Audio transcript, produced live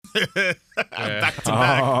Back to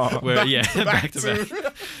back. Where, back to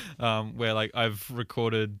to back. Where like I've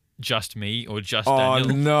recorded just me or just Oh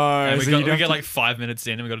Daniel. no! And we, So got, you we don't get have like 5 minutes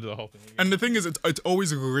in and we got to do the whole thing again. And the thing is, it's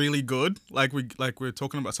always really good. Like we're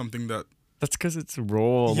talking about something that, that's because it's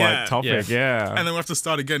raw, Yeah. like topic. Yeah. and then we have to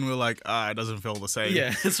start again. We're like, it doesn't feel the same.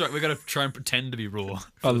 Yeah, that's right. We got to try and pretend to be raw.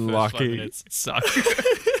 For the first 5 Unlucky. minutes. It sucks.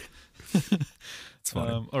 It's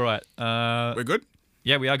funny. All right. We're good.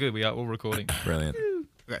 Yeah, we are good. We are all recording. Brilliant.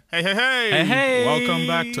 Okay. Hey. Hey, hey. Welcome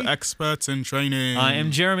back to Experts in Training. I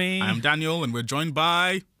am Jeremy. I'm Daniel, and we're joined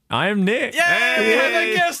by. I am Nick. Yay! We have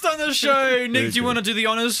a guest on the show. Nick, do you good. want to do the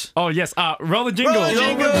honors? Oh yes. Roll the jingle.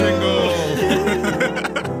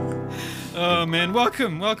 Oh man,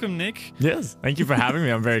 welcome, Nick. Yes. Thank you for having me.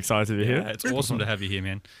 I'm very excited to be here. Yeah, it's awesome to have you here,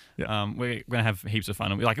 man. Yeah. We're gonna have heaps of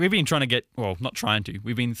fun. We've been trying to get, well, not trying to.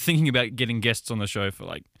 We've been thinking about getting guests on the show for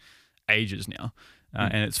like ages now,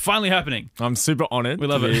 and it's finally happening. I'm super honored. We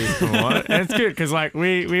love to it. be on. And it's good because like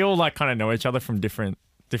we all like kind of know each other from different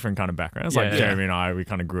kind of backgrounds. Like Yeah. Jeremy and I, we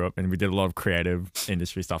kind of grew up and we did a lot of creative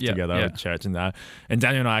industry stuff Yeah, together yeah. with church and that. And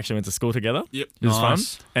Daniel and I actually went to school together. Yep. It was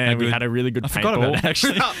Nice. fun. And How we good. had a really good I forgot paintball. about it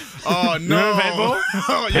actually. Oh no! Remember paintball?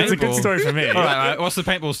 Oh, yeah. It's a good Paintball. story for me. all right. What's the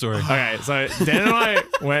paintball story? Okay, so Dan and I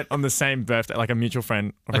went on the same birthday, like a mutual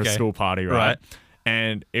friend of Okay. a school party, right? Right.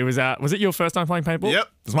 And it was was it your first time playing paintball? Yep. It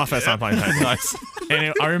was my first time playing paintball. Nice.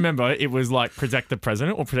 And I remember it was like protect the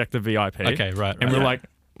president or protect the VIP. Okay, right. And we're right. like,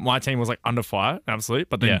 my team was like under fire, absolutely.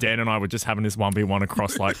 But then Yeah. Dan and I were just having this 1v1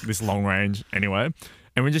 across like this long range anyway.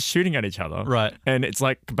 And we're just shooting at each other. Right. And it's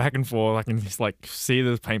like back and forth. I can just like see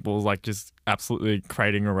the paintballs like just absolutely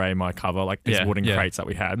creating array my cover, like these Yeah, wooden yeah. crates that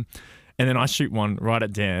we had. And then I shoot one right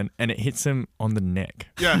at Dan and it hits him on the neck.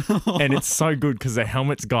 Yeah. And it's so good because the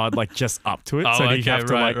helmet's guard like just up to it. Oh, So okay, you have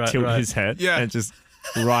to right, like tilt right. his head Yeah. and just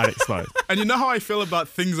right explode. And you know how I feel about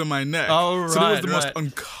things on my neck. Oh, So that was right, the most right.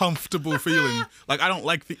 uncomfortable feeling. Like I don't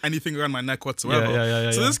like anything around my neck whatsoever. Yeah,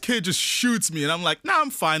 So yeah. this kid just shoots me, and I'm like, "Nah, I'm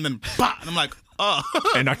fine." Then, bah! And I'm like, "Oh."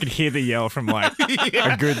 And I could hear the yell from like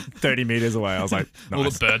a good 30 meters away. I was like, All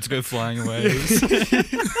nice. the birds go flying away.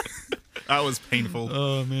 That was painful.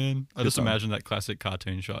 Oh man, I just time. imagine that classic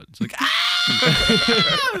cartoon shot. It's like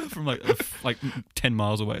from like 10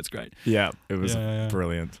 miles away. It's great. Yeah, it was Yeah.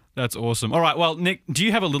 brilliant. That's awesome. All right, well, Nick, do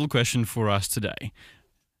you have a little question for us today?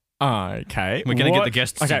 Okay. We're going to get the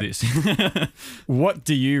guests to do this. What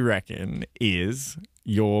do you reckon is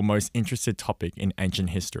your most interested topic in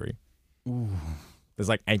ancient history? There's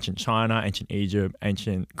like ancient China, ancient Egypt,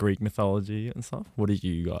 ancient Greek mythology and stuff. What are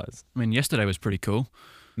you guys? I mean, yesterday was pretty cool.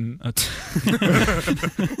 Not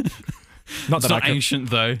It's that I not ancient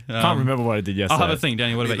though. can't remember what I did yesterday. I'll have a think,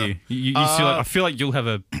 Danny. What about you? You I feel like you'll have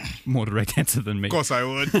a more direct answer than me. Of course I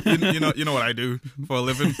would. You know what I do for a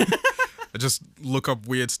living. I just look up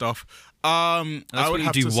weird stuff. That's I would what you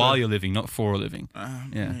have do to while say, you're living, not for a living.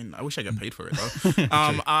 Yeah. I mean, I wish I get paid for it though.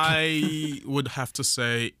 I would have to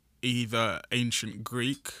say either ancient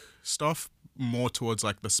Greek stuff, more towards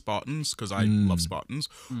like the Spartans because I love Spartans,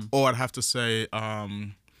 or I'd have to say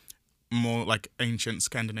more like ancient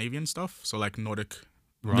Scandinavian stuff, so like Nordic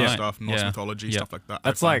Right. stuff, Norse Yeah. mythology, Yeah. stuff like that.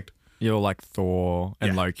 That's I find, like you're like Thor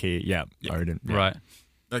and Yeah. Loki. Yeah, Yeah. Odin. Yeah. Right.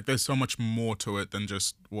 like there's so much more to it than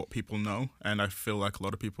just what people know, and I feel like a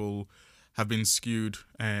lot of people have been skewed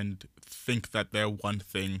and think that they're one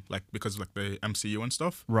thing, like because of like the MCU and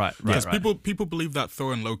stuff. Right. Because Right. people believe that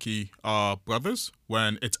Thor and Loki are brothers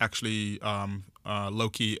when it's actually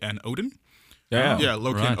Loki and Odin. Yeah. Yeah,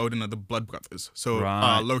 Loki Right. and Odin are the blood brothers. So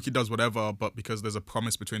Right. Loki does whatever, but because there's a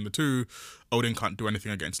promise between the two, Odin can't do anything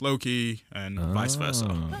against Loki, and vice versa.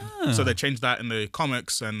 So they changed that in the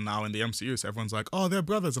comics, and now in the MCU, so everyone's like, "Oh, they're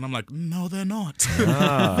brothers," and I'm like, "No, they're not.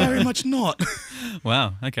 Very much not."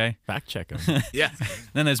 Wow. Okay. Fact check 'em. Yeah.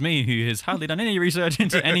 Then there's me, who has hardly done any research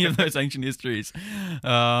into any of those ancient histories.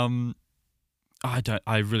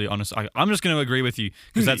 I really honestly, I'm just going to agree with you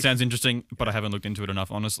because that sounds interesting, but I haven't looked into it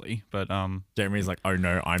enough, honestly. But Jeremy's like, oh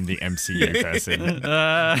no, I'm the MCU person.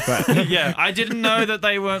 yeah, I didn't know that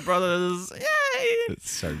they weren't brothers. Yay! It's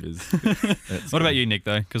so biz. What about you, Nick?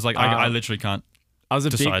 Though, because like I literally can't. I was a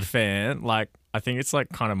Decide. big fan. Like, I think it's like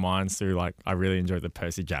kind of mine through like I really enjoyed the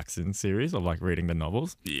Percy Jackson series of like reading the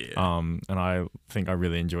novels. Yeah. And I think I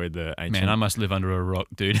really enjoyed the ancient. Man, I must live under a rock,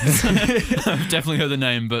 dude. I've definitely heard the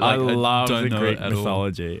name, but like, I love don't the know Greek it at all.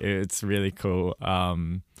 mythology. It's really cool.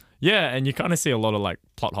 Yeah, and you kind of see a lot of like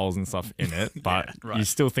plot holes and stuff in it, but right. you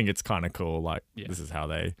still think it's kind of cool. Like Yeah. this is how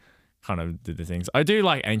they kind of did the things. I do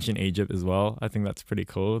like ancient Egypt as well. I think that's pretty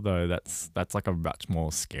cool, though. That's like a much more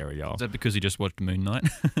scarier. Is that because you just watched Moon Knight?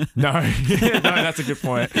 No, no, that's a good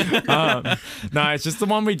point. No, it's just the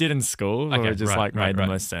one we did in school. Where Okay, it just right, made the right.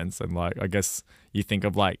 most sense, and like I guess you think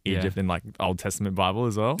of like Egypt in like Old Testament Bible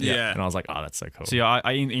as well. Yeah. and I was like, oh, that's so cool. So yeah,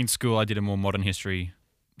 I in school I did a more modern history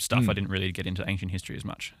stuff. I didn't really get into ancient history as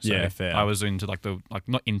much. So Yeah, fair. I was into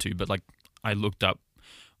not into, but like I looked up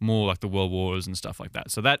more like the World Wars and stuff like that.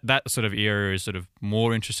 So that sort of era is sort of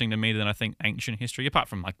more interesting to me than I think ancient history, apart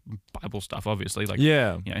from like Bible stuff, obviously. Like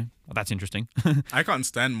Yeah. you know, that's interesting. I can't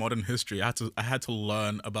stand modern history. I had to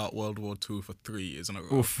learn about World War II for 3 years in a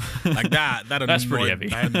row. Oof. Like that That's pretty heavy.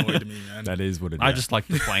 That annoyed me, man. That is what it is. I just like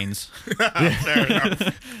the planes Fair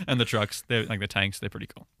enough. and the trucks. They're like the tanks. They're pretty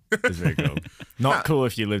cool. It's very cool. Not cool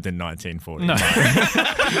if you lived in 1940. No.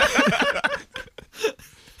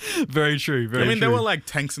 Very true. Very I mean, true. there were like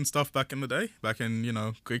tanks and stuff back in the day, back in,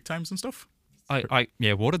 Greek times and stuff.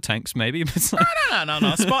 Yeah, water tanks maybe. But it's like,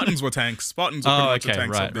 No. Spartans were tanks. Spartans were pretty much the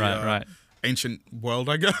tanks of the right. ancient world,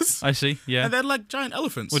 I guess. I see. Yeah. And they had like giant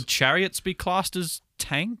elephants. Would chariots be classed as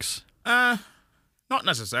tanks? Not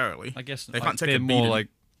necessarily. I guess They like, can't take they're a more beating. like.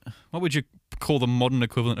 What would you call the modern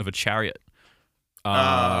equivalent of a chariot?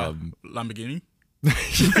 Lamborghini.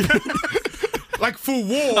 Like for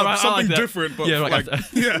war, I like something that. different, but Yeah, like, like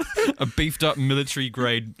a beefed up military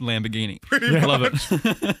grade Lamborghini. I love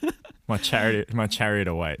it. my chariot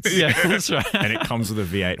awaits. Yeah, that's right. And it comes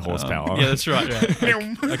with a V8 horsepower. Yeah, that's right.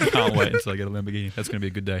 I can't wait until I get a Lamborghini. That's going to be a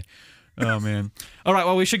good day. Oh, man. All right,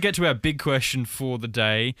 well, we should get to our big question for the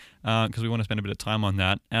day because we want to spend a bit of time on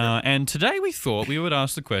that. And today we thought we would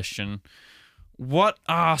ask the question, what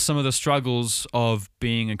are some of the struggles of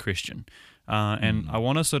being a Christian? And I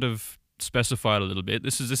want to sort of specify it a little bit.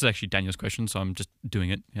 This is actually Daniel's question, so I'm just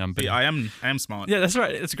doing it. But I am smart. yeah, that's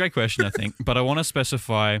right. It's a great question, I think. But I want to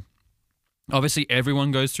specify, obviously,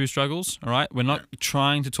 everyone goes through struggles, all right? We're not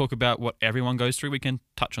trying to talk about what everyone goes through. We can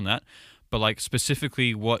touch on that. But, like,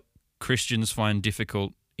 specifically what Christians find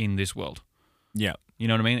difficult in this world. Yeah. You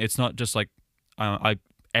know what I mean? It's not just like,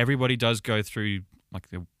 everybody does go through, like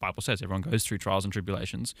the Bible says, everyone goes through trials and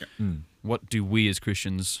tribulations. Yeah. What do we as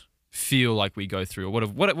Christians feel like we go through? Or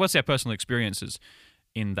what's our personal experiences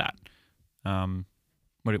in that?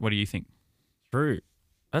 What do you think? True.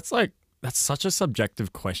 That's such a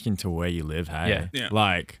subjective question to where you live, hey? Yeah. Yeah.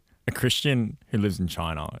 Like a Christian who lives in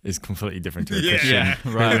China is completely different to a Yeah. Christian Yeah.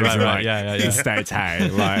 who Right, lives right, in, right. like, Yeah. the States, hey?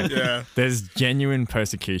 Like Yeah. there's genuine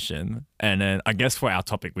persecution. And then I guess for our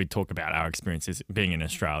topic, we'd talk about our experiences being in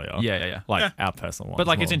Australia. Yeah. Like our personal ones. But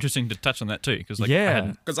like, it's well. interesting to touch on that too, because like, Yeah. I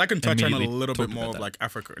hadn't. Because I can touch on a Immediately little bit talked more about of that. like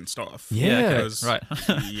Africa and stuff. Yeah. okay, Because- right.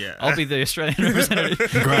 Yeah. I'll be the Australian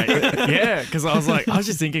representative. Great. Yeah, because I was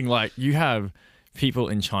just thinking, like, you have people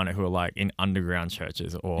in China who are like in underground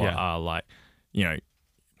churches or Yeah. are like,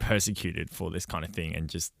 persecuted for this kind of thing, and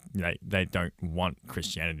just they don't want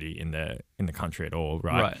Christianity in the country at all,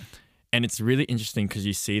 right? Right. And it's really interesting because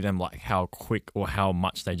you see them like how quick or how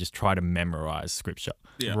much they just try to memorize scripture.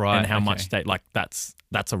 Yeah. Right. And how okay. much they like that's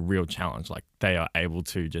a real challenge. Like they are able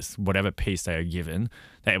to just whatever piece they are given,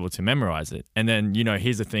 they're able to memorize it. And then,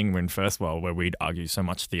 here's the thing when First World where we'd argue so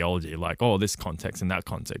much theology, like, oh, this context and that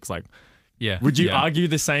context. Like, Yeah. would you yeah. argue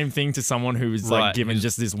the same thing to someone who is Right. like given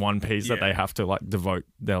just this one piece that Yeah. they have to like devote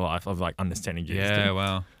their life of like understanding Jesus Yeah. to?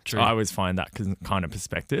 Wow. So True. I always find that kind of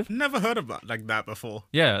perspective. Never heard of that like that before.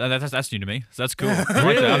 Yeah, that's new to me. So that's cool. I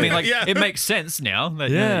like that. I mean, like, Yeah. it makes sense now that,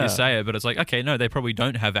 Yeah. you say it, but it's like, okay, no, they probably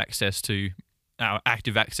don't have access to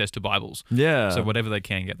active access to Bibles. Yeah. So whatever they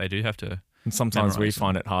can get, they do have to. And sometimes we memorize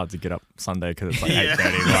find it hard to get up Sunday because it's like Yeah.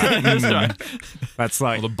 8:30. Like, That's right. that's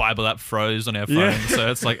like Or the Bible app froze on our phone, Yeah. so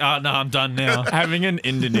it's like, oh no, I'm done now. having an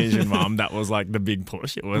Indonesian mum. That was like the big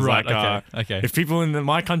push. It was Right, like, okay. if people in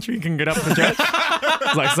my country can get up for church,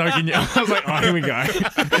 it's like, so can you? I was like, oh, here we go.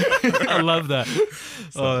 I love that.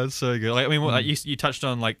 Oh, that's so good. Like, I mean, like, you touched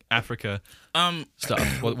on like Africa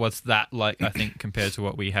stuff. What's that like? I think compared to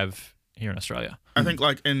what we have here in Australia. I think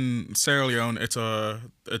like in Sierra Leone, it's a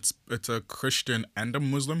Christian and a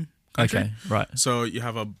Muslim country. Okay, right. So you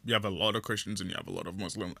have a lot of Christians and you have a lot of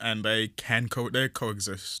Muslim, and they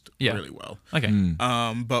coexist Yeah. really well. Okay.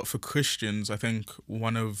 But for Christians, I think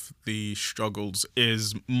one of the struggles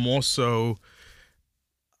is more so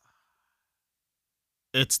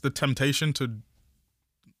it's the temptation to,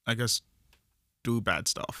 I guess, do bad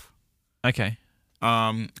stuff. Okay.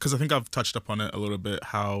 Because I think I've touched upon it a little bit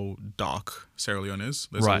how dark Sierra Leone is.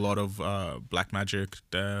 There's Right. a lot of black magic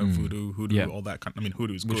there, voodoo, Yeah. all that kind. I mean,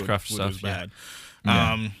 hoodoo's good, Witchcraft voodoo's stuff, yeah.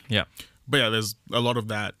 bad. Yeah. But yeah, there's a lot of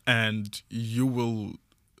that, and you will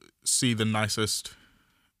see the nicest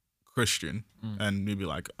Christian and you'd be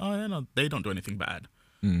like, oh, yeah, no, they don't do anything bad.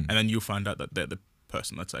 And then you find out that they're the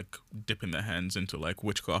person that's like dipping their hands into like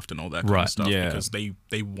witchcraft and all that kind of stuff because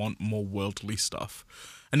they want more worldly stuff.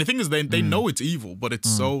 And the thing is, they know it's evil, but it's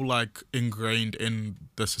so like ingrained in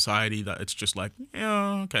the society that it's just like,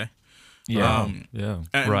 yeah, okay. And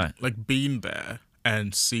like being there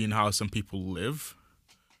and seeing how some people live,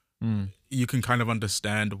 you can kind of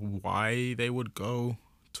understand why they would go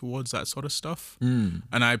towards that sort of stuff. And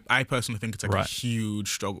I personally think it's like a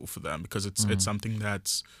huge struggle for them because it's something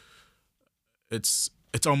that's it's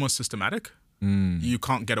almost systematic. You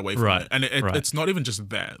can't get away from it. And it's not even just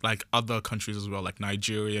there. Like other countries as well, like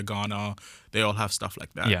Nigeria, Ghana, they all have stuff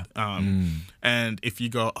like that. Yeah. And if you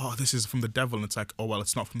go, oh, this is from the devil, and it's like, oh, well,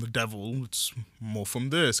 it's not from the devil. It's more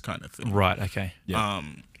from this kind of thing. Right, okay. Yeah.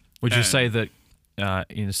 Would you say that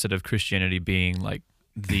instead of Christianity being like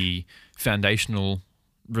the foundational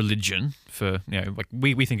religion for, you know, like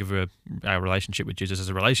we think of our relationship with Jesus as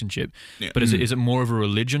a relationship, but is it more of a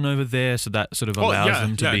religion over there, so that sort of allows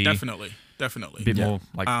them to be definitely a bit more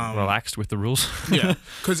like relaxed with the rules? Yeah,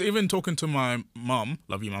 because even talking to my mom,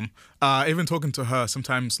 love you, mom, even talking to her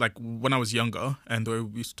sometimes, like when I was younger and the way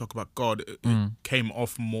we used to talk about God, it came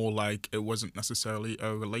off more like it wasn't necessarily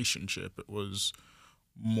a relationship. It was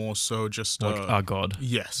more so just like our God.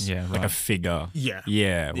 Yes. Yeah, like a figure. Yeah.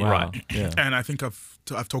 Yeah. Wow. Right. Yeah. And I think I've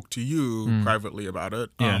talked to you privately about it,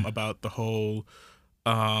 about the whole,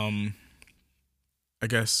 I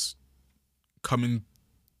guess, coming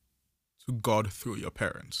to God through your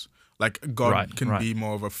parents. Like God can be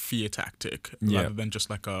more of a fear tactic rather than just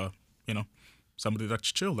like a, you know, somebody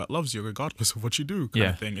that's chill, that loves you regardless of what you do kind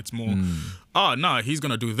of thing. It's more, oh, no, he's going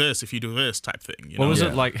to do this if you do this type thing. You know? What was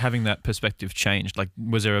it like having that perspective changed? Like,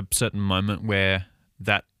 was there a certain moment where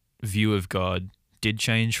that view of God did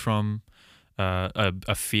change from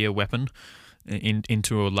a fear weapon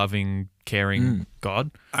into a loving, caring God?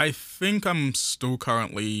 I think I'm still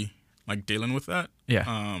currently like dealing with that.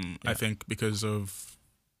 I think because of,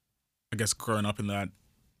 I guess, growing up in that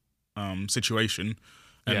situation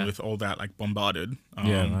and with all that like bombarded.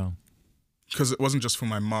 Because it wasn't just for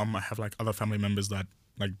my mom. I have like other family members that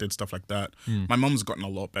like did stuff like that. My mom's gotten a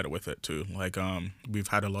lot better with it too. Like we've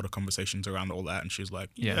had a lot of conversations around all that, and she's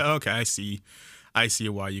like, yeah, okay, I see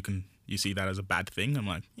why you see that as a bad thing. I'm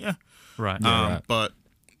like, yeah. Right. But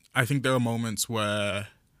I think there are moments where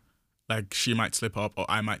like she might slip up or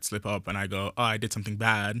I might slip up and I go, oh, I did something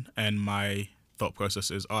bad, and my thought process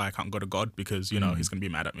is, oh, I can't go to God because, you know, he's going to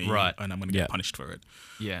be mad at me and I'm going to get punished for it.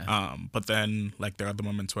 Yeah. But then like there are other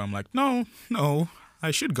moments where I'm like, no, I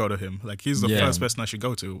should go to him. Like he's the first person I should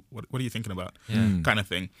go to. What are you thinking about? Kind of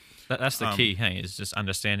thing. That's the key, hey, is just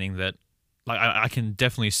understanding that. Like I can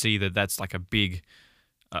definitely see that that's like a big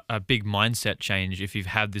mindset change if you've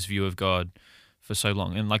had this view of God for so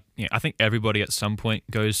long. And like, I think everybody at some point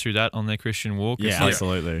goes through that on their Christian walk. Yeah,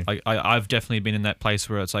 absolutely. Like I've definitely been in that place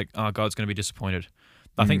where it's like, oh, God's going to be disappointed.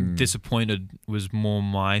 I think disappointed was more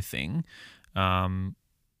my thing.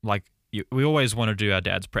 Like we always want to do our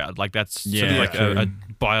dads proud. Like that's sort of like a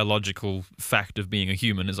biological fact of being a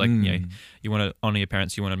human. Is like, you want to honor your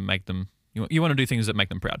parents. You want to make them. You want to do things that make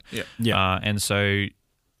them proud. And so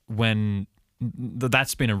when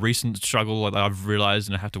that's been a recent struggle that I've realized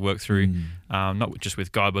and I have to work through, not just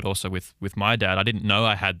with God, but also with my dad. I didn't know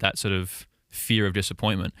I had that sort of fear of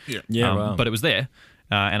disappointment. But it was there.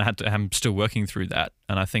 And I'm still working through that,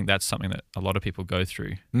 and I think that's something that a lot of people go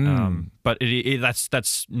through. But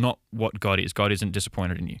that's not what God is. God isn't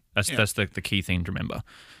disappointed in you. That's the key thing to remember.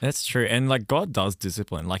 That's true, and like God does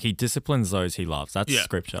discipline. Like He disciplines those He loves. That's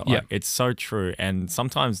scripture. Like it's so true. And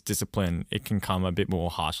sometimes discipline, it can come a bit more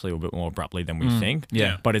harshly or a bit more abruptly than we think.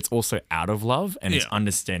 But it's also out of love, and it's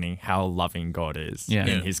understanding how loving God is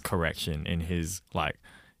in His correction, in His like.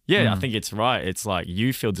 I think it's right. It's like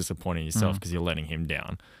you feel disappointed in yourself because you're letting Him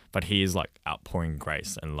down, but He is like outpouring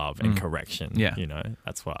grace and love and correction. You know,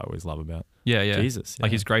 that's what I always love about Jesus.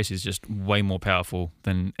 Like His grace is just way more powerful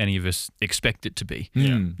than any of us expect it to be.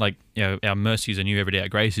 Like, you know, our mercies are new every day. Our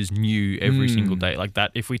grace is new every single day. Like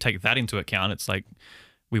that, if we take that into account, it's like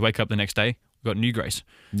we wake up the next day, we've got new grace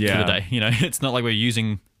for the day. You know, it's not like we're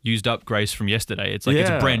used up grace from yesterday. It's like it's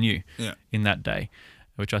brand new in that day,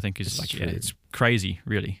 which I think is like, it's crazy,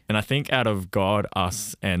 really. And I think out of God,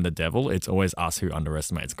 us, and the devil, it's always us who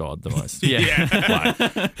underestimates God the most.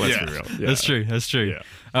 Like, let's be real. That's true. Yeah.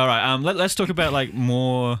 All right. Let's talk about like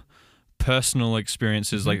more personal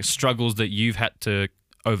experiences, like struggles that you've had to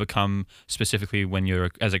overcome specifically when you're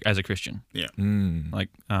as a Christian. Like,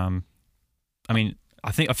 I mean,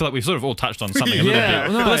 I feel like we've sort of all touched on something a little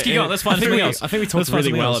bit. But let's keep going. Let's find something else. I think we talked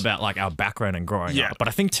really well about like our background and growing up. But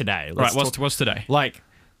I think today, what's today? Like,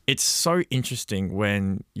 it's so interesting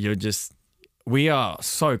when we are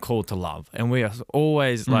so called to love, and we are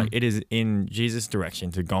always like, it is in Jesus'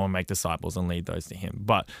 direction to go and make disciples and lead those to him.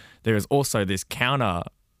 But there is also this counter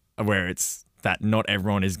where it's that not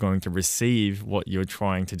everyone is going to receive what you're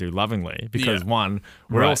trying to do lovingly, because one,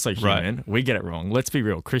 we're also human. We get it wrong. Let's be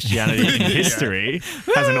real. Christianity in history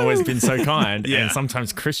hasn't always been so kind. And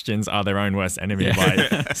sometimes Christians are their own worst enemy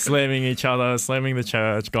by slamming each other, slamming the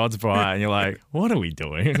church, God's bride. And you're like, what are we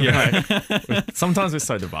doing? Sometimes we're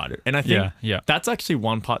so divided. And I think that's actually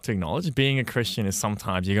one part to acknowledge. Being a Christian is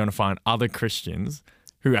sometimes you're going to find other Christians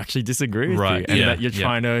who actually disagree with you, and that you're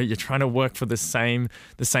trying to work for the same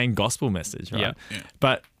gospel message, right?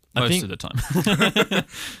 But I think most of the time,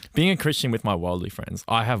 being a Christian with my worldly friends,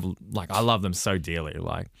 I love them so dearly,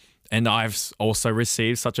 and I've also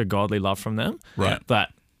received such a godly love from them,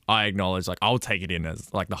 that I acknowledge, I'll take it in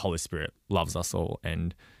as the Holy Spirit loves us all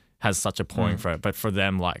and has such a pouring for it. But for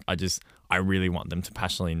them, I really want them to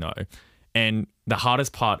passionately know. And the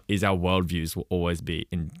hardest part is our worldviews will always be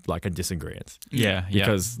in a disagreement.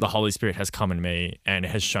 Because the Holy Spirit has come in me and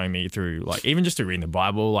has shown me through even just to reading the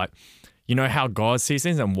Bible, how God sees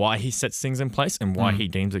things and why he sets things in place and why he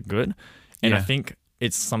deems it good. And I think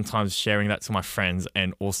it's sometimes sharing that to my friends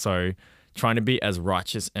and also trying to be as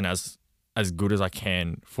righteous and as good as I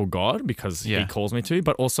can for God, because he calls me to,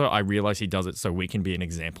 but also I realize he does it so we can be an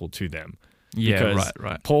example to them. Because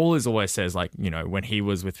Paul always says, when he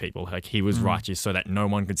was with people, he was righteous so that no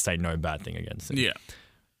one could say no bad thing against him.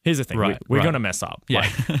 Here's the thing, we're going to mess up.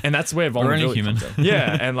 And that's where vulnerability comes in.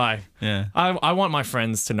 And I want my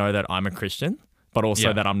friends to know that I'm a Christian, but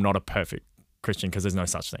also that I'm not a perfect Christian, because there's no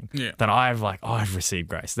such thing. That I've received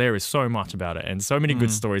grace. There is so much about it, and so many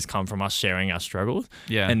good stories come from us sharing our struggles.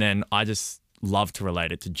 And then I just love to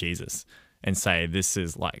relate it to Jesus and say, this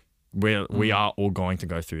is we are all going to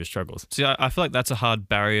go through your struggles. See, I feel like that's a hard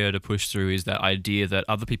barrier to push through, is that idea that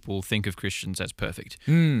other people think of Christians as perfect,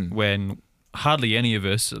 when hardly any of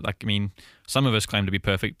us, some of us claim to be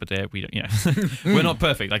perfect, but we don't, we're not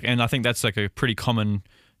perfect. And I think that's a pretty common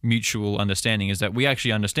mutual understanding, is that we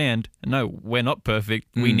actually understand, no, we're not perfect.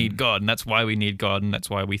 We need God, and that's why we need God, and that's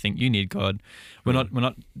why we think you need God. We're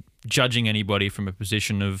not judging anybody from a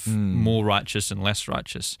position of more righteous and less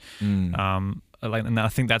righteous. And I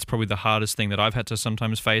think that's probably the hardest thing that I've had to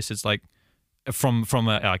sometimes face. It's from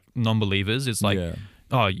non-believers. It's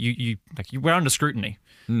oh, you we're under scrutiny.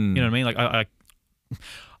 You know what I mean?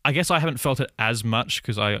 I guess I haven't felt it as much,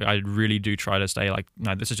 because I really do try to stay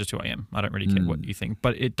no, this is just who I am. I don't really care what you think.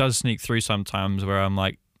 But it does sneak through sometimes where I'm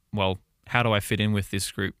well, how do I fit in with this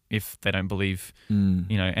group if they don't believe?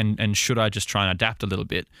 And should I just try and adapt a little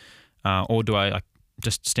bit, or do I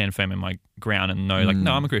just stand firm in my ground and know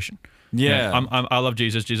no, I'm a Christian. I love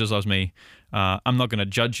Jesus. Jesus loves me. I'm not going to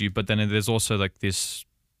judge you. But then there's also this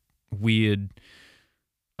weird,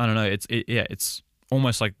 I don't know. It's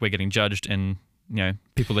almost like we're getting judged, and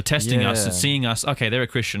people are testing us and seeing us. Okay, they're a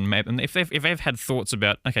Christian, maybe. And if they've had thoughts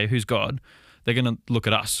about, okay, who's God, they're going to look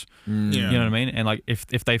at us. You know what I mean? And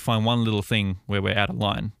if they find one little thing where we're out of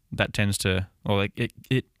line, that tends to, or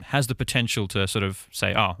it has the potential to sort of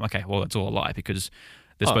say, oh, okay, well, it's all a lie, because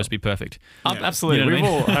they're supposed to be perfect. Absolutely. We've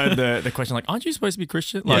all heard the question, aren't you supposed to be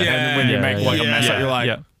Christian? And when you make a mess up, you're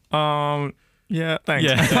like, yeah, thanks.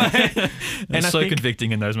 And it's so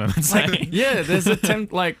convicting in those moments. There's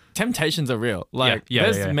temptations are real.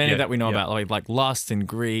 There's many that we know about, like lust and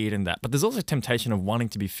greed and that. But there's also temptation of wanting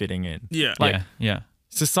to be fitting in.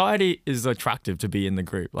 Society is attractive to be in the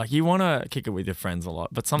group. You want to kick it with your friends a lot,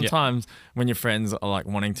 but sometimes when your friends are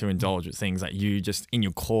wanting to indulge with things that you just in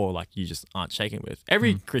your core you just aren't shaking with.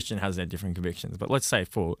 Every Christian has their different convictions, but let's say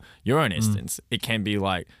for your own instance, it can be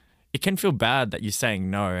it can feel bad that you're saying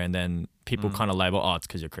no, and then people kind of label, oh, it's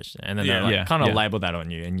because you're Christian, and then they kind of label that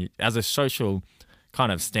on you, and you, as a social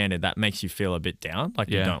kind of standard, that makes you feel a bit down,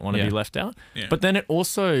 you don't want to be left out. But then it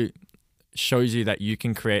also shows you that you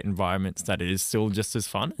can create environments that is still just as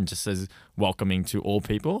fun and just as welcoming to all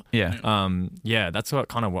people. That's what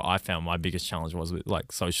I found my biggest challenge was with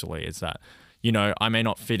socially, is that I may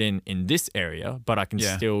not fit in this area, but I can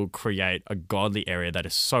still create a godly area that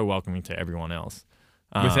is so welcoming to everyone else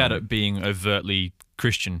without it being overtly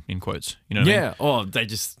Christian in quotes. You know what I mean? Or they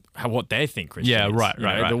just have what they think Christian is.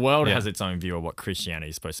 Right. The world has its own view of what Christianity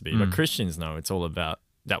is supposed to be, but Christians know it's all about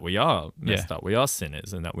that we are messed up, we are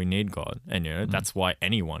sinners, and that we need God. And, that's why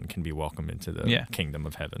anyone can be welcomed into the kingdom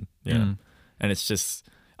of heaven. And it's just,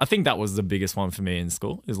 I think that was the biggest one for me in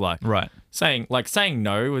school, is saying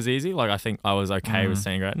no was easy. I think I was okay with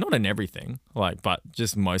saying, not in everything, but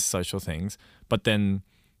just most social things. But then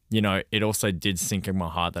you know, it also did sink in my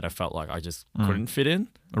heart that I felt like I just couldn't fit in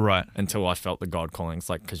Right. until I felt the God calling. It's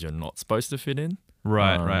like, because you're not supposed to fit in.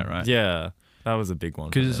 Right. Yeah, that was a big one.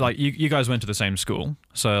 Because like you guys went to the same school,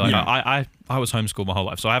 so like Yeah. I was homeschooled my whole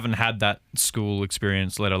life, so I haven't had that school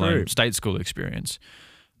experience, let alone True. state school experience.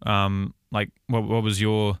 Like what was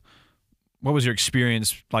your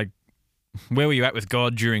experience like? Where were you at with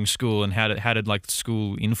God during school, and how did like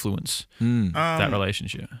school influence that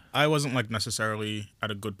relationship? I wasn't like necessarily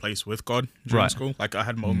at a good place with God during Right. school. Like I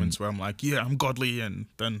had moments where I'm like, yeah, I'm godly, and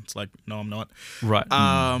then it's like, no, I'm not. Right.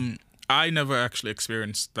 I never actually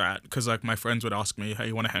experienced that because like my friends would ask me, hey,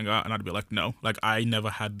 you want to hang out? And I'd be like, no. Like I never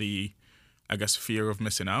had the, I guess, fear of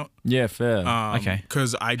missing out. Yeah, fair. Okay.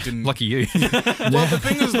 Because I didn't. Lucky you. Well, the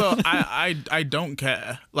thing is though, I don't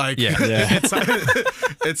care. Like, Yeah.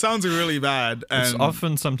 it sounds really bad. And It's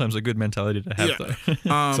often sometimes a good mentality to have,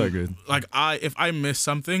 though. So good. Like if I miss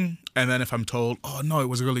something and then if I'm told, oh no, it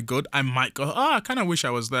was really good, I might go, oh, I kind of wish I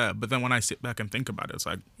was there. But then when I sit back and think about it, it's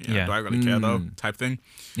like, Yeah. do I really care though? Type thing.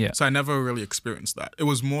 Yeah. So I never really experienced that. It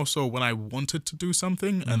was more so when I wanted to do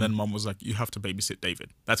something and then mom was like, you have to babysit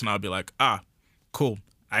David. That's when I'd be like, cool.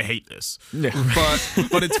 I hate this. Yeah.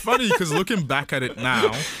 But it's funny because looking back at it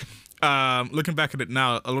now, a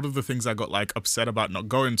lot of the things I got like upset about not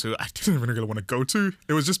going to, I didn't even really want to go to.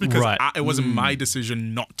 It was just because Right. it wasn't my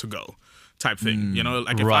decision not to go, type thing. You know,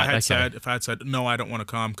 like if Right, I okay. had said no, I don't want to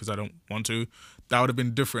come because I don't want to, that would have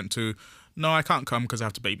been different to no, I can't come because I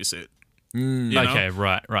have to babysit. You know? Okay.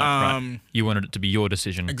 Right. You wanted it to be your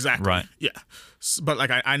decision. Exactly. Right. Yeah. But like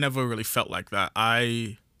I never really felt like that.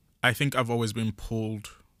 I think I've always been pulled.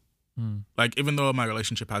 Like even though my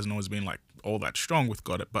relationship hasn't always been like all that strong with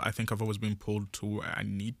God, but I think I've always been pulled to where I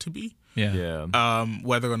need to be. Yeah. Yeah.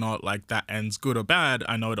 Whether or not like that ends good or bad,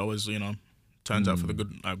 I know it always turns out for the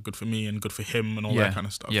good, good for me and good for him and all Yeah. that kind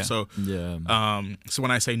of stuff. Yeah. So Yeah. so when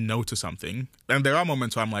I say no to something, and there are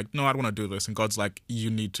moments where I'm like, no, I don't want to do this, and God's like, you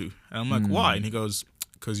need to, and I'm like, why? And He goes,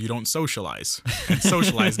 because you don't socialize, and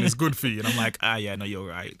socializing is good for you. And I'm like, yeah, no, you're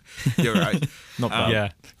right. Not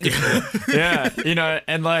bad. Yeah. Yeah, you know,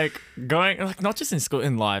 and like going, like not just in school,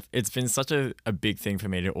 in life, it's been such a big thing for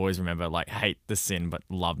me to always remember, like, hate the sin, but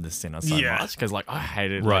love the sinner so Yeah. much. Because like I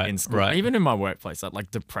hate it Right, like, in school, right. even in my workplace,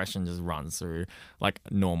 like depression just runs through, like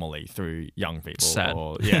normally through young people. Sad.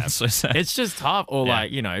 Or, yeah, It's so sad. It's just tough. Or Yeah.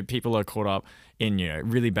 like, you know, people are caught up in, you know,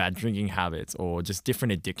 really bad drinking habits or just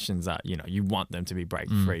different addictions that, you know, you want them to be break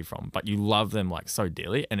free from, but you love them like so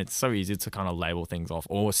dearly. And it's so easy to kind of label things off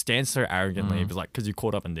or stand so arrogantly. It's like, because you're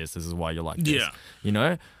caught up in this is why you're like this. Yeah. You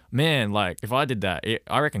know? Man, like if I did that,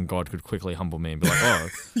 I reckon God could quickly humble me and be like, oh,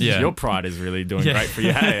 Yeah. your pride is really doing Yeah. great for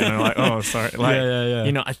you. Hey. And I'm like, oh, sorry. Like, Yeah.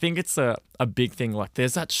 you know, I think it's a big thing. Like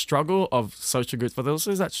there's that struggle of social goods, but there's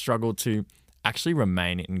also that struggle to actually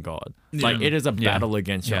remain in God. Like Yeah. it is a Yeah. battle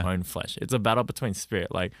against your Yeah. own flesh. It's a battle between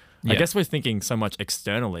spirit. Like I Yeah. guess we're thinking so much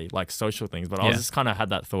externally, like social things, but I was Yeah. just kind of had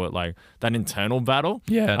that thought, like that internal battle.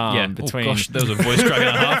 Yeah. Between Oh gosh, there was a voice crack and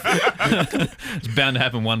a half. It's bound to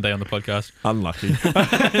happen one day on the podcast. unlucky.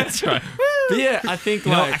 That's right. But yeah, I think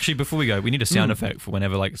You know, like actually, before we go, we need a sound effect for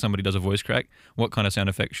whenever like somebody does a voice crack. What kind of sound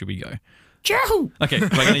effect should we go? Joe. Okay, we're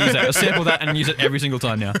going to use that. I'll sample that and use it every single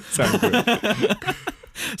time now. Sounds good.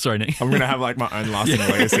 Sorry, Nick. I'm gonna have like my own lasting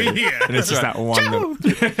legacy, and it's just that one.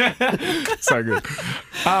 So good.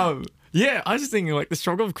 Yeah, I was just thinking like the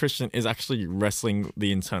struggle of Christian is actually wrestling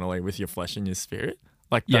the internally with your flesh and your spirit,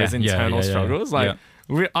 like those internal struggles. Like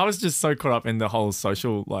I was just so caught up in the whole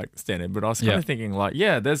social like standard, but I was kind of thinking like,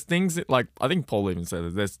 yeah, there's things that, like I think Paul even said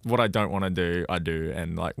that there's what I don't want to do, I do,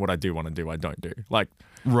 and like what I do want to do, I don't do. Like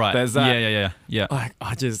Right. there's that. Yeah. Like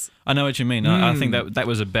I know what you mean. I think that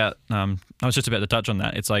was about. I was just about to touch on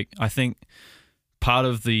that. It's like I think part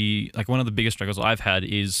of the like one of the biggest struggles I've had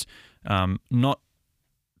is not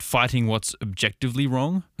fighting what's objectively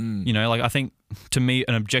wrong. You know, like I think to me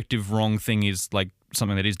an objective wrong thing is like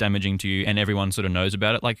something that is damaging to you and everyone sort of knows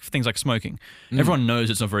about it. Like things like smoking. Everyone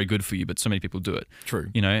knows it's not very good for you, but so many people do it. True.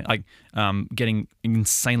 You know, like getting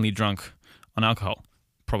insanely drunk on alcohol.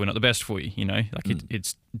 Probably not the best for you, you know, like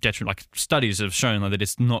it's detriment. Like studies have shown like, that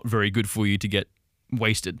it's not very good for you to get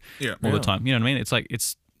wasted all the time. You know what I mean? It's like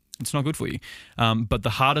it's not good for you. But the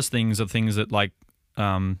hardest things are things that like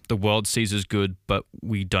the world sees as good, but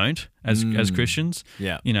we don't as Christians.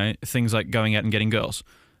 Yeah. You know, things like going out and getting girls.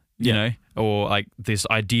 You know, or like this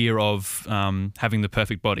idea of having the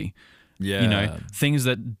perfect body. Yeah. You know, things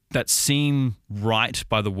that seem right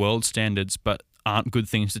by the world standards, but aren't good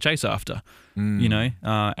things to chase after, you know,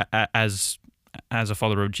 as a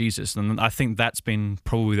follower of Jesus. And I think that's been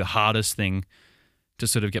probably the hardest thing to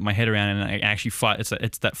sort of get my head around and I actually fight.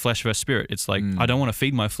 It's that flesh versus spirit. It's like I don't want to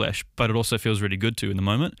feed my flesh, but it also feels really good to in the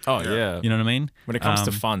moment. Oh yeah. You know what I mean? When it comes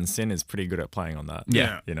to fun, sin is pretty good at playing on that.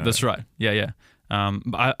 Yeah, you know. that's right. Yeah.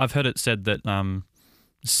 But I've heard it said that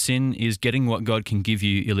sin is getting what God can give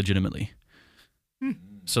you illegitimately.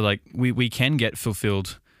 So like we can get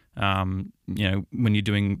fulfilled, when you're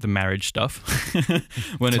doing the marriage stuff,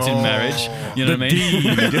 when it's in marriage, you know what I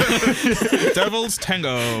mean? Devil's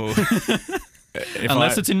Tango.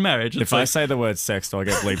 Unless it's in marriage. If I say the word sex, do I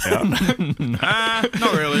get bleeped out?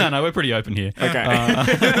 Not really. No, we're pretty open here. Okay.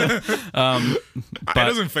 It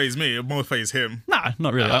doesn't phase me. It more phase him. Nah,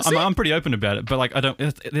 not really. I'm pretty open about it, but like I don't.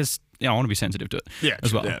 I want to be sensitive to it.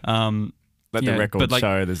 As well. Yeah. Let the record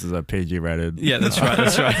show this is a PG rated. Yeah, that's right.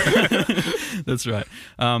 That's right. That's right.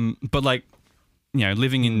 But like,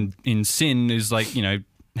 living in sin is like,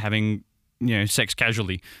 having, sex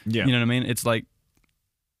casually. Yeah. You know what I mean? It's like,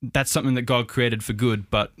 that's something that God created for good,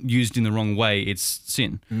 but used in the wrong way, it's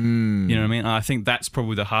sin. You know what I mean? I think that's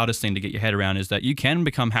probably the hardest thing to get your head around, is that you can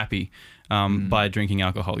become happy by drinking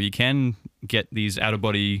alcohol. You can get these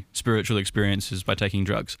out-of-body spiritual experiences by taking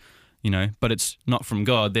drugs, but it's not from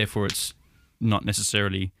God, therefore it's not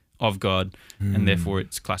necessarily of God, and therefore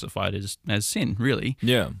it's classified as sin, really.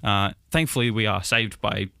 Yeah. Thankfully, we are saved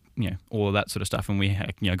by all of that sort of stuff,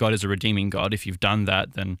 and God is a redeeming God. If you've done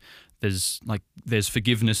that, then there's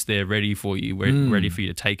forgiveness there ready for you, ready for you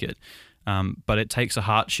to take it. But it takes a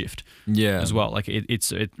heart shift as well. Like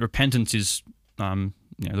repentance is,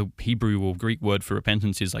 the Hebrew or Greek word for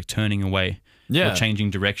repentance is like turning away or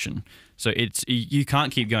changing direction. So you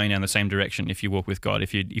can't keep going down the same direction if you walk with God.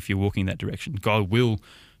 If you're walking that direction, God will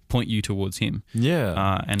point you towards Him.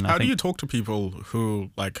 Yeah. And how do you talk to people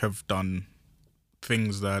who like have done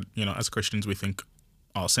things that as Christians we think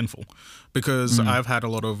are sinful? Because I've had a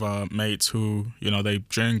lot of mates who they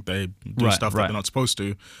drink, they do stuff that they're not supposed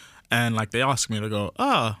to, and like they ask me, they go,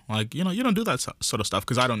 you don't do that sort of stuff,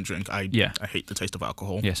 because I don't drink. I hate the taste of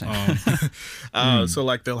alcohol. Yes. So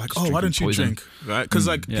like they're like, why don't you drink, right? Because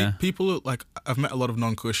people, like I've met a lot of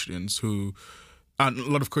non-Christians who. And a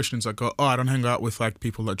lot of Christians that go, I don't hang out with like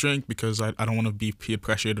people that drink because I don't want to be peer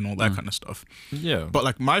pressured and all that kind of stuff. Yeah. But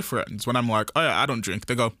like my friends, when I'm like, I don't drink,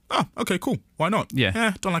 they go, okay, cool. Why not?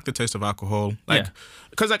 Yeah. Don't like the taste of alcohol. Like,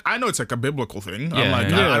 because like I know it's like a biblical thing. Yeah, I'm like,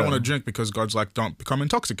 yeah. I don't want to drink because God's like, don't become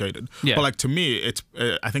intoxicated. Yeah. But like to me,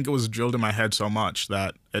 I think it was drilled in my head so much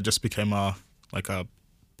that it just became a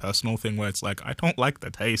personal thing where it's like, I don't like the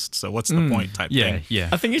taste, so what's the point type thing. Yeah.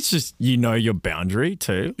 I think it's just your boundary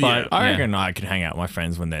too. Like I reckon I can hang out with my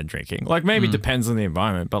friends when they're drinking. Like maybe it depends on the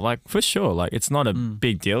environment, but like for sure, like it's not a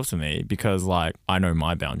big deal to me because like I know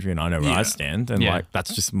my boundary and I know where I stand, and like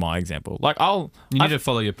that's just my example. Like you need to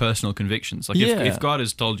follow your personal convictions. Like if God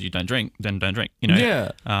has told you don't drink, then don't drink.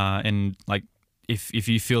 And like if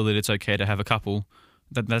you feel that it's okay to have a couple,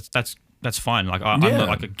 that's fine. Like I'm not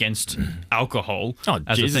like against alcohol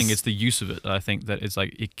as a thing. It's the use of it. I think that it's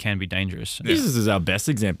like it can be dangerous. Jesus is our best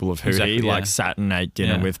example of who he like sat and ate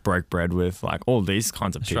dinner with, broke bread with, like all these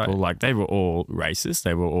kinds of people. Right. Like they were all racist.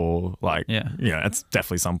 They were all like, it's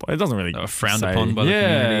definitely some. It doesn't really they were frowned upon by the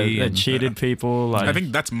community. They cheated people. Like I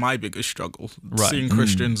think that's my biggest struggle. Seeing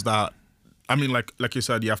Christians that, I mean, like you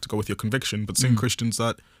said, you have to go with your conviction, but seeing Christians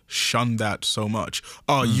that shun that so much.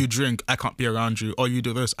 You drink, I can't be around you. Or you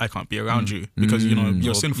do this, I can't be around you because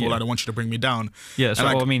you're sinful. I don't want you to bring me down. Yeah. So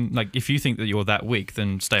I mean, like if you think that you're that weak,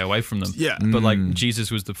 then stay away from them. Yeah. But like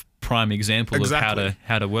Jesus was the prime example of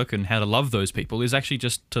how to work and how to love those people. Is actually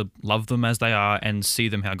just to love them as they are and see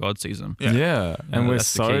them how God sees them. Yeah. And we're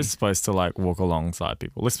so supposed to like walk alongside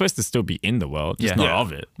people. We're supposed to still be in the world, just not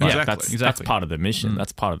of it. Like, that's part of the mission.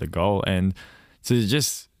 That's part of the goal. And to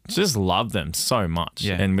just love them so much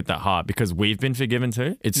and with that heart, because we've been forgiven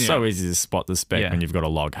too. It's so easy to spot the speck when you've got a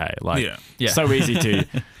log hay. Like so easy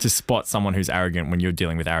to spot someone who's arrogant when you're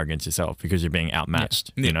dealing with arrogance yourself because you're being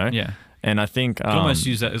outmatched, you know? Yeah. And I think you can almost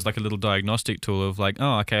use that as like a little diagnostic tool of like,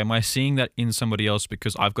 oh, okay, am I seeing that in somebody else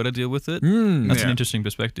because I've got to deal with it? That's an interesting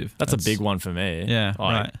perspective. That's a big one for me. Yeah.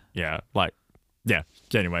 Like, yeah. Like, yeah.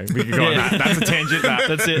 Anyway, we can go on that. That's a tangent.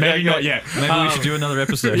 That's it. Maybe not yet. Maybe we should do another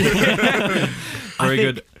episode. Very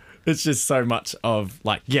good. It's just so much of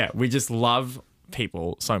like, we just love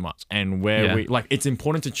people so much, and where we like, it's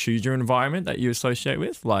important to choose your environment that you associate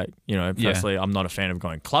with. Like, personally, I'm not a fan of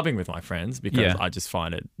going clubbing with my friends because I just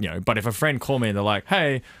find it, but if a friend call me and they're like,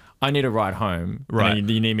 hey, I need a ride home, right?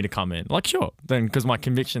 You need me to come in, like, sure. Then, because my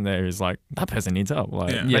conviction there is like, that person needs help.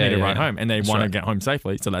 Like, they need a ride home, and they want to get home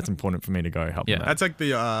safely. So that's important for me to go help them out. That's like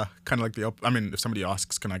the kind of like the. I mean, if somebody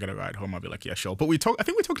asks, "Can I get a ride home?" I'll be like, "Yeah, sure." But I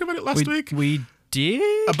think we talked about it last week.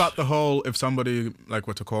 did? About the whole, if somebody like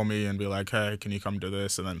were to call me and be like, hey, can you come do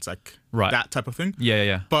this? And then it's like that type of thing.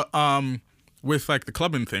 Yeah. But with like the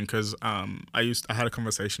clubbing thing, because I had a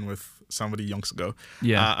conversation with somebody yonks ago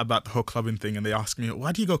about the whole clubbing thing, and they asked me,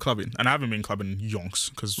 why do you go clubbing? And I haven't been clubbing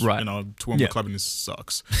yonks because clubbing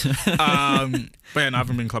sucks. But I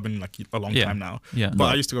haven't been clubbing like a long time now. Yeah.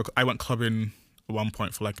 But I went clubbing at one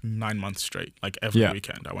point for like 9 months straight. Like every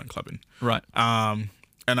weekend I went clubbing. Right. And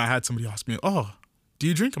I had somebody ask me, oh, do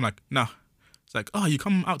you drink? I'm like, nah. It's like, oh, you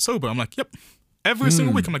come out sober? I'm like, yep. Every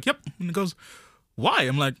single week. I'm like, yep. And it goes, why?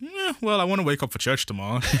 I'm like, well, I want to wake up for church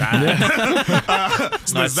tomorrow. So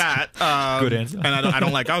there's that. Good answer. And I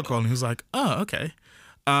don't like alcohol. And he was like, oh, okay.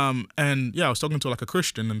 And I was talking to like a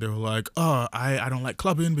Christian, and they were like, oh, I don't like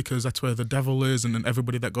clubbing because that's where the devil is, and then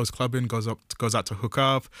everybody that goes clubbing goes out to hook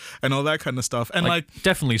up and all that kind of stuff. And like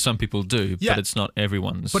definitely some people do, but it's not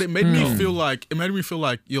everyone's. But it made me feel like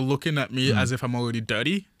you're looking at me as if I'm already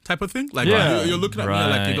dirty type of thing. Like you're looking at me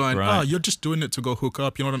like you're going, oh, you're just doing it to go hook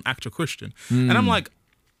up. You're not an actual Christian. And I'm like,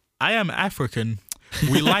 I am African.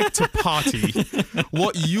 We like to party.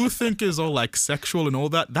 What you think is all like sexual and all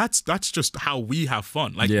that, that's just how we have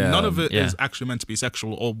fun. Like none of it is actually meant to be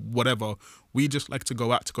sexual or whatever. We just like to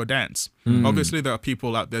go out to go dance. Obviously there are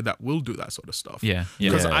people out there that will do that sort of stuff.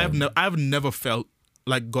 Because I've never felt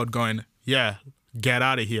like God going, get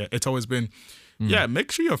out of here. It's always been,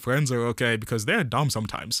 make sure your friends are okay because they're dumb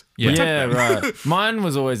sometimes. Right. Mine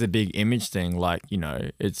was always a big image thing. Like,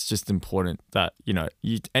 it's just important that,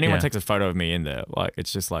 anyone takes a photo of me in there, like,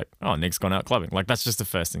 it's just like, oh, Nick's gone out clubbing. Like, that's just the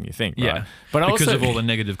first thing you think, right? Yeah. But because also, of all the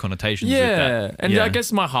negative connotations with that. And I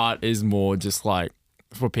guess my heart is more just like,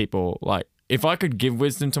 for people, like, if I could give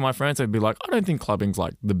wisdom to my friends, I'd be like, I don't think clubbing's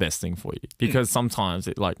like the best thing for you because sometimes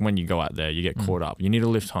when you go out there, you get caught up. You need a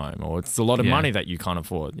lift home, or it's a lot of money that you can't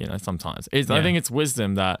afford. Sometimes I think it's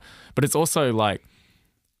wisdom but it's also like,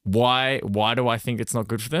 why do I think it's not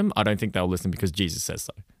good for them? I don't think they'll listen because Jesus says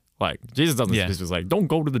so. Like Jesus doesn't just like, don't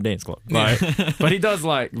go to the dance club, right? But he does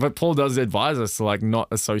but Paul does advise us to like not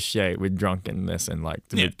associate with drunkenness and like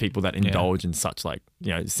with people that indulge in such like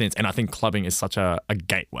sins. And I think clubbing is such a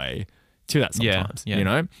gateway to that sometimes,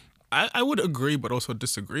 I would agree, but also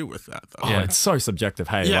disagree with that, though. Oh, it's so subjective,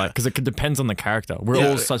 because it depends on the character. We're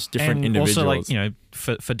all such different and individuals. Also, like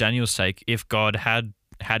for Daniel's sake, if God had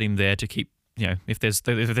him there to keep, if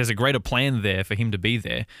there's a greater plan there for him to be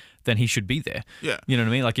there, then he should be there. Yeah, you know what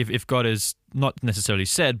I mean. Like if God is not necessarily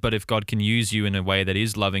said, but if God can use you in a way that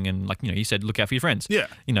is loving and like you said, look out for your friends. Yeah,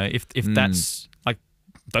 if that's like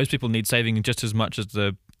those people need saving just as much as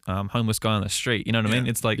the homeless guy on the street, you know what I mean?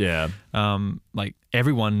 It's like, like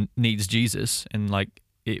everyone needs Jesus, and like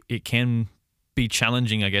it can be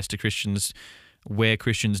challenging, I guess, to Christians where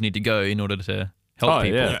Christians need to go in order to help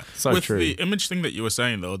people. Yeah. So with the image thing that you were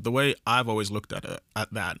saying, though, the way I've always looked at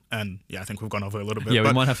that, and I think we've gone over a little bit. Yeah,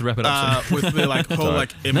 we might have to wrap it up soon. With the like whole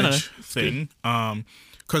like image thing,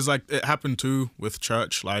 because like it happened too with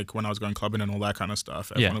church, like when I was going clubbing and all that kind of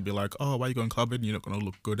stuff. Everyone would be like, "Oh, why are you going clubbing? You're not going to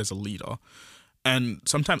look good as a leader." And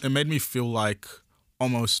sometimes it made me feel like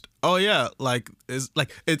almost, like is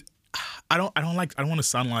like it. I don't want to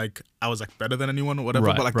sound like I was like better than anyone or whatever,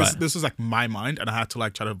 but like this is like my mind, and I had to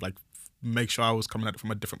like try to like make sure I was coming at it from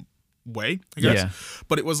a different way, I guess. Yeah.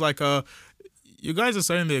 But it was like you guys are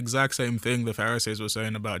saying the exact same thing the Pharisees were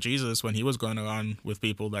saying about Jesus when he was going around with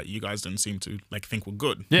people that you guys didn't seem to like think were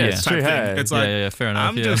good. Yeah, it's true. Hey. It's like, fair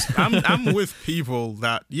enough. I'm with people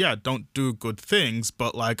that don't do good things,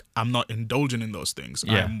 but like I'm not indulging in those things.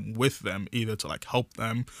 Yeah. I'm with them either to like help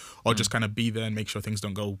them or just kind of be there and make sure things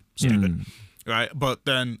don't go stupid. Right, but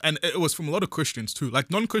then, and it was from a lot of Christians too.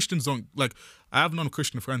 Like non-Christians don't like. I have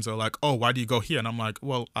non-Christian friends that are like, "Oh, why do you go here?" And I'm like,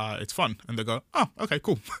 "Well, it's fun." And they go, "Oh, okay,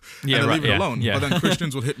 cool." And they leave it alone. Yeah. But then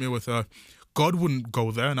Christians will hit me with God wouldn't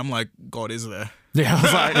go there, and I'm like, God is there. Yeah, I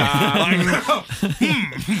was like,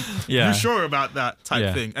 you sure about that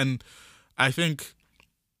type thing? And I think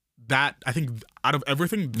out of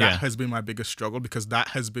everything, that has been my biggest struggle because that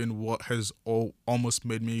has been what has almost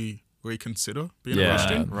made me reconsider being a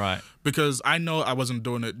Christian, right? Because I know I wasn't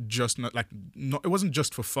doing it it wasn't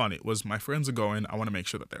just for fun. It was my friends are going. I want to make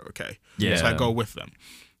sure that they're okay. Yeah, so I go with them.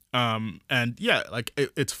 And like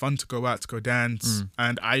it's fun to go out to go dance,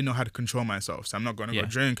 and I know how to control myself, so I'm not going to go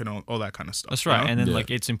drink and all that kind of stuff. That's right. And then like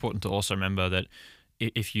it's important to also remember that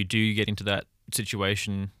if you do get into that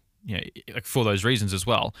situation like for those reasons as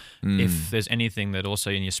well. If there's anything that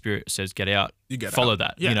also in your spirit says get out, You get follow out.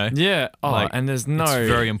 that. Yeah. You know, Yeah. Oh, Like, and there's no. it's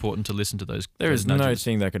very important to listen to those. There is those no nudges.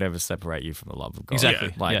 thing that could ever separate you from the love of God.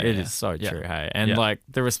 Exactly. Like Yeah, it yeah. is so Yeah. true. Hey, and Yeah. like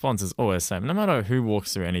the response is always the same. No matter who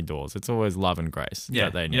walks through any doors, it's always love and grace. Yeah,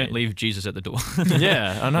 that they you need. don't leave Jesus at the door.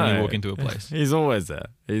 Yeah, I know. When you walk into a place. He's always there.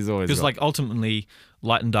 He's always Because got- like ultimately,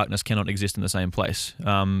 light and darkness cannot exist in the same place.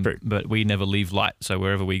 True. But we never leave light. So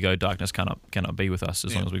wherever we go, darkness cannot be with us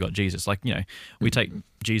as long as we got Jesus. Like we take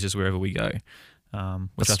Jesus wherever we go,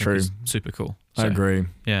 which That's I think true. is super cool. I So, agree.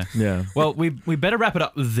 Yeah. Yeah. Well, we better wrap it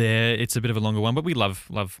up there. It's a bit of a longer one, but we love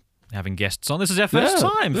having guests on. This is our first Yeah,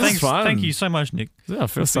 time. this is fun. Thank you so much, Nick. Yeah, I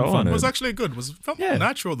feel It's so been fun. It honored. was actually good. It felt more Yeah.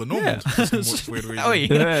 natural than normal. Yeah. For some weird reason. Oh,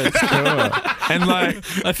 Yeah, it's cool. And like,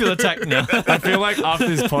 I feel attacked now. I feel like after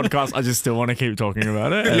this podcast, I just still want to keep talking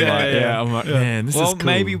about it. And I'm like, man, this Well, is cool.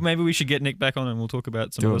 maybe we should get Nick back on and we'll talk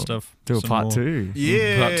about some Do other a- stuff. do a some part more. 2.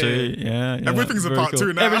 Yeah. Part 2, yeah. Everything's a very part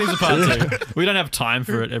 2 now. Everything's a part 2. We don't have time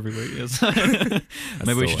for it every week.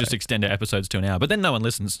 Maybe we the should just way. extend our episodes to an hour, but then no one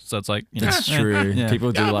listens, so it's like, That's eh, true. yeah.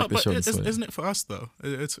 People do Yeah, like the but short and sweet. isn't it for us though?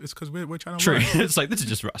 It's because we're trying to True. learn. It's like, this is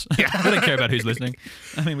just for us. We don't care about who's listening.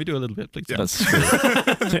 I mean, we do a little bit, please. Yeah. That's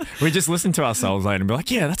true. We just listen to ourselves later and be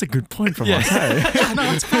like, yeah, that's a good point from Yeah. us. Hey?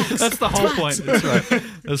 That's the whole point. That's right.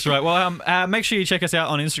 That's right. Well, make sure you check us out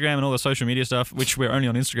on Instagram and all the social media stuff, which we're only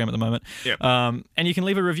on Instagram at the moment. Yep. And you can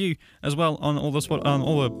leave a review as well on all the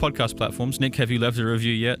podcast platforms. Nick, have you left a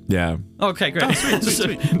review yet? Yeah. Okay, great.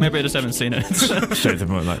 sweet. Maybe I just haven't seen it. Straight to the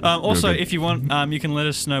point. Like, Also, real good. if you want, you can let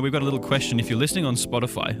us know. We've got a little question. If you're listening on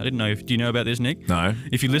Spotify, I didn't know. Do you know about this, Nick? No.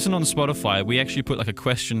 If you listen on Spotify, we actually put like a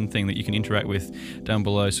question thing that you can interact with down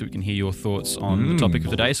below, so we can hear your thoughts on the topic of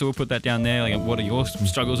the day. So we'll put that down there. Like, what are your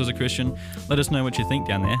struggles as a Christian? Let us know what you think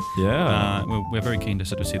down there. Yeah. We're very keen to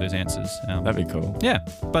sort of see those answers. That'd be cool. Yeah,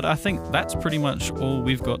 but I think that's pretty much all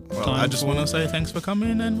we've got Well, time I just for. want to say thanks for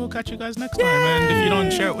coming, and we'll catch you guys next time. And if you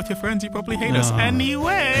don't share it with your friends, you probably hate us No.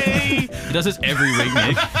 anyway. He does this every week,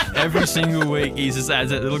 Nick. Every single week, he just adds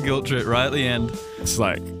that little guilt trip right at the end. It's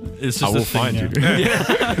like, It's just I will a thing find now. you.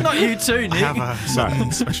 Yeah. Not you too, Nick. I have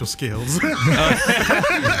certain special skills.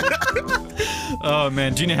 Oh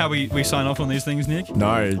man, do you know how we sign off on these things, Nick?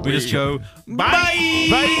 No. We just go Bye.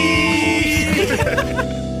 Bye.